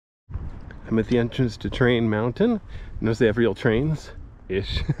I'm at the entrance to Train Mountain. Notice they have real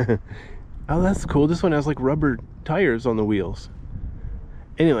trains-ish. Oh, that's cool. This one has like rubber tires on the wheels.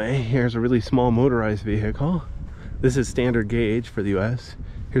 Anyway, here's a really small motorized vehicle. This is standard gauge for the US.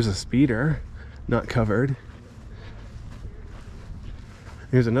 Here's a speeder, not covered.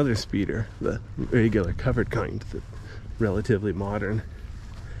 Here's another speeder, the regular covered kind, the relatively modern.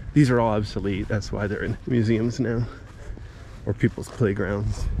 These are all obsolete, that's why they're in museums now, or people's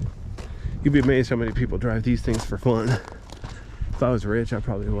playgrounds. You'd be amazed how many people drive these things for fun. If I was rich, I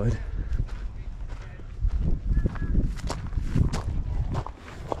probably would.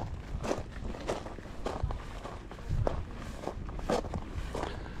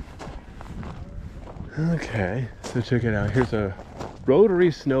 Okay, so check it out. Here's a rotary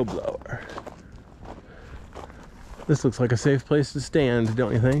snowblower. This looks like a safe place to stand,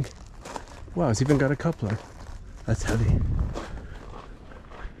 don't you think? Wow, it's even got a coupler. That's heavy.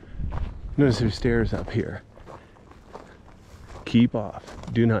 Notice there's stairs up here. Keep off.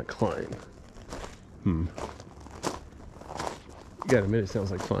 Do not climb. You gotta admit, it sounds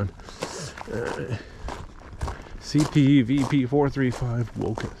like fun. CPVP435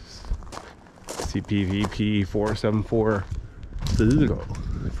 Wocus. CPVP474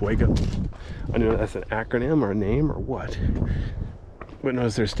 Fuego. I don't know if that's an acronym or a name or what. But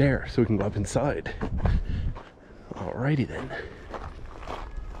notice there's stairs, so we can go up inside. Alrighty then.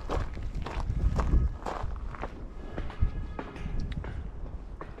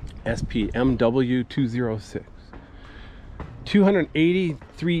 SPMW206.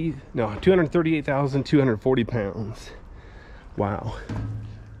 238,240 pounds. Wow.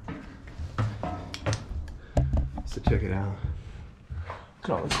 So check it out. Look at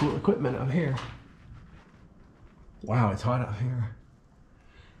all the cool equipment up here. Wow, it's hot up here.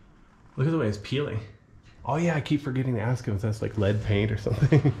 Look at the way it's peeling. Oh yeah, I keep forgetting to ask him if that's like lead paint or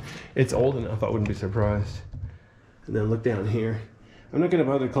something. It's old enough, I wouldn't be surprised. And then look down here. I'm not gonna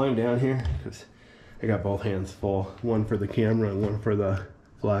bother to climb down here because I got both hands full. One for the camera and one for the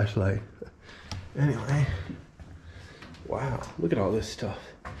flashlight. Anyway, wow, look at all this stuff.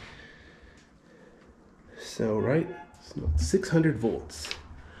 So, right, 600 volts.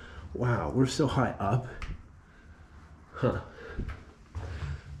 Wow, we're so high up. Huh.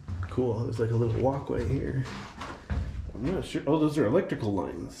 Cool, there's like a little walkway here. I'm not sure. Oh, those are electrical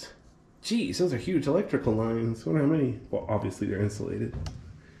lines. Geez, those are huge electrical lines. I wonder how many. Well, obviously they're insulated.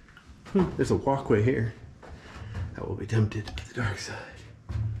 There's a walkway here. I will be tempted to the dark side.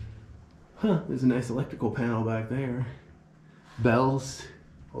 Huh, there's a nice electrical panel back there. Bells,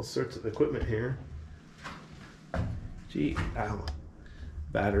 all sorts of equipment here. Gee, ow.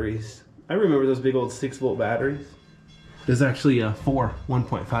 Batteries. I remember those big old 6-volt batteries. There's actually 4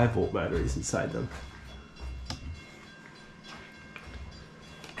 1.5 volt batteries inside them.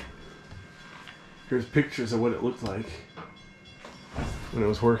 Here's pictures of what it looked like when it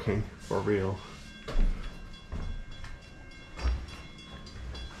was working for real.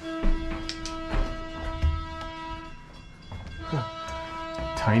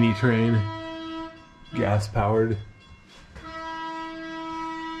 Huh. Tiny train, gas powered.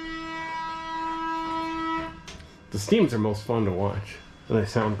 The steams are most fun to watch, and they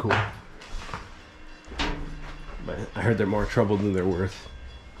sound cool. But I heard they're more trouble than they're worth.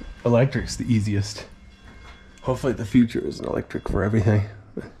 Electric's the easiest. Hopefully the future is an electric for everything.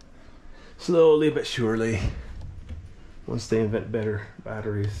 Slowly but surely. Once they invent better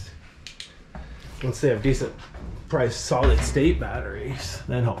batteries. Once they have decent price solid state batteries,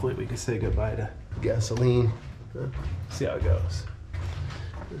 then hopefully we can say goodbye to gasoline. See how it goes.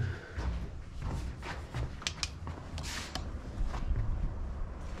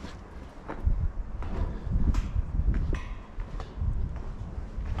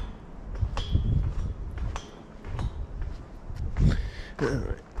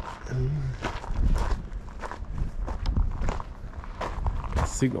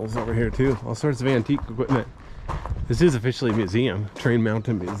 Signals over here too, all sorts of antique equipment. This is officially a museum, Train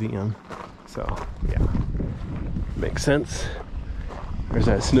Mountain Museum, so yeah, makes sense. There's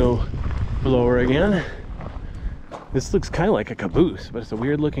that snow blower again. This looks kind of like a caboose, but it's a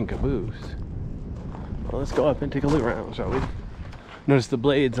weird looking caboose. Well, let's go up and take a look around, shall we? Notice the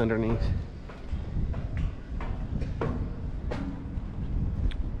blades underneath.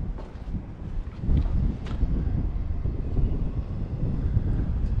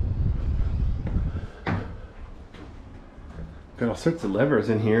 Got all sorts of levers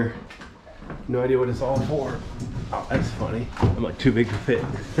in here. No idea what it's all for. Oh, that's funny. I'm like too big to fit.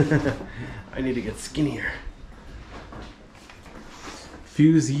 I need to get skinnier.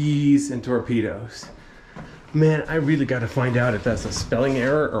 Fusees and torpedoes. Man, I really got to find out if that's a spelling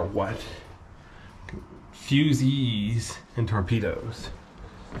error or what. fusees and torpedoes.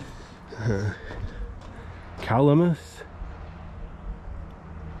 Calamus.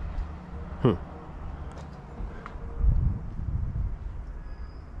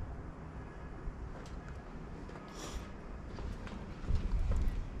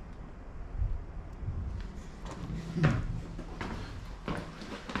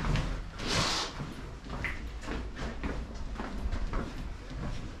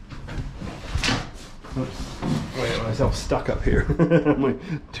 Wait, myself stuck up here. I'm like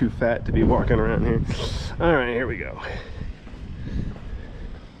too fat to be walking around here. All right, here we go.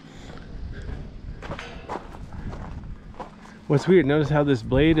 What's weird, notice how this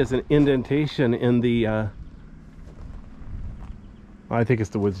blade is an indentation in the I think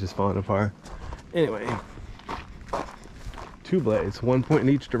it's the wood's just falling apart. Anyway, 2 blades, 1 point in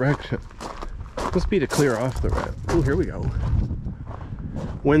each direction. Must be to clear off the rat. Oh, here we go.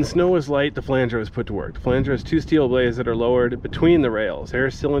 When snow is light, the flanger is put to work. The flanger has 2 steel blades that are lowered between the rails. Air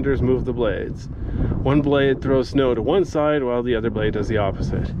cylinders move the blades. One blade throws snow to one side while the other blade does the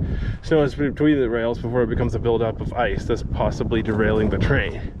opposite. Snow is between the rails before it becomes a buildup of ice, thus possibly derailing the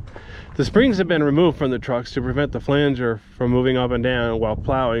train. The springs have been removed from the trucks to prevent the flanger from moving up and down while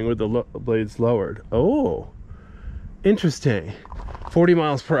plowing with the blades lowered. Oh, interesting. 40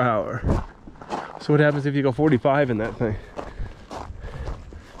 miles per hour. So what happens if you go 45 in that thing?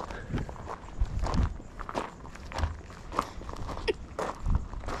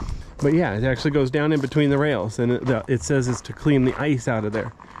 But yeah, it actually goes down in between the rails, and it says it's to clean the ice out of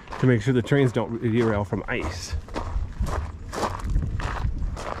there, to make sure the trains don't derail from ice.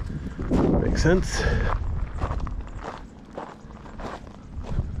 Makes sense.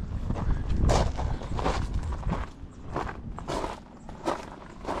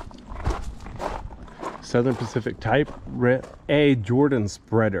 Southern Pacific type A Jordan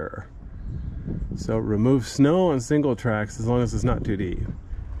spreader. So remove snow on single tracks as long as it's not too deep.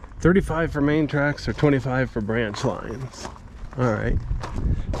 35 for main tracks or 25 for branch lines. All right,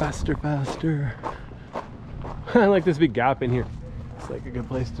 faster, faster. I like this big gap in here. It's like a good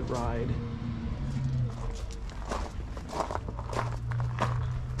place to ride.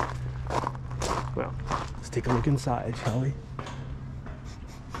 Well, let's take a look inside, shall we?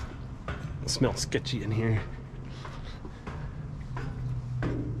 It smells sketchy in here.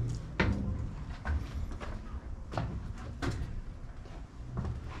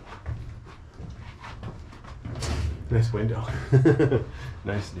 Nice window.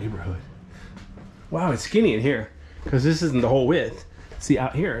 Nice neighborhood. Wow, it's skinny in here because this isn't the whole width. See,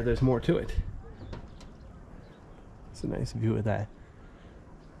 out here there's more to it. It's a nice view of that.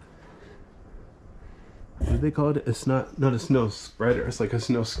 What do they call it? It's not a snow spreader, it's like a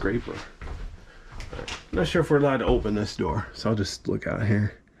snow scraper. Right. Not sure if we're allowed to open this door, so I'll just look out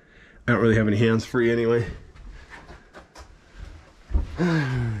here. I don't really have any hands free anyway.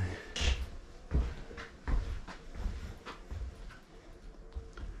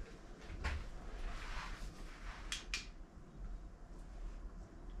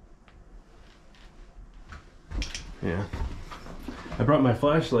 Yeah, I brought my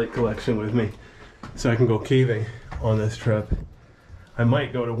flashlight collection with me so I can go caving on this trip. I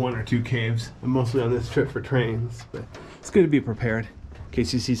might go to 1 or 2 caves. I'm mostly on this trip for trains, but it's good to be prepared in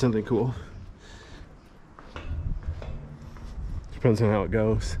case you see something cool. Depends on how it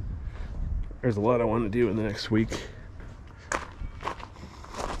goes. There's a lot I want to do in the next week.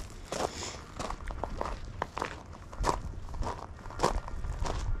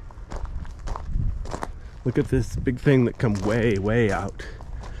 Look at this big thing that come way, way out.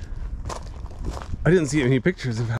 I didn't see any pictures of how